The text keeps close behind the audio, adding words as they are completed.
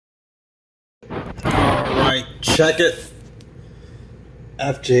Alright, check it.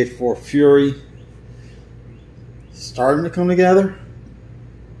 Fj4 Fury starting to come together.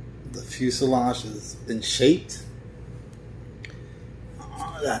 The fuselage has been shaped.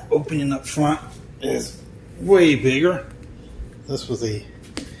 That opening up front is way bigger. This was a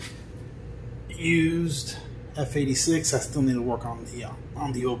used F86. I still need to work on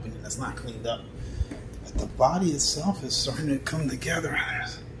the opening. That's not cleaned up. But the body itself is starting to come together.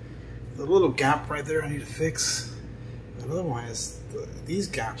 There's a little gap right there I need to fix. But otherwise, these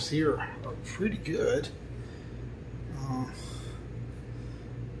gaps here are pretty good.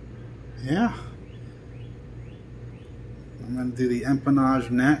 Yeah. I'm going to do the empennage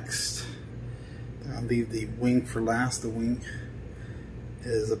next. I'll leave the wing for last. The wing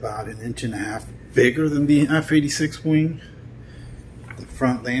is about 1.5 inches bigger than the F86 wing. The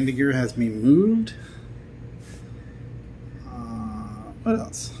front landing gear has been moved. What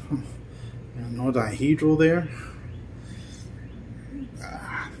else? No dihedral there.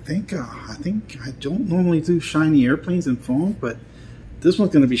 I don't normally do shiny airplanes in foam, but this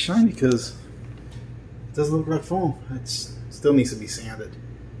one's going to be shiny because it doesn't look like foam. It still needs to be sanded,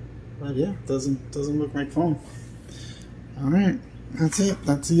 but yeah, it doesn't look like foam. All right, that's it.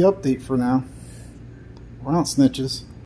 That's the update for now. We're out, snitches.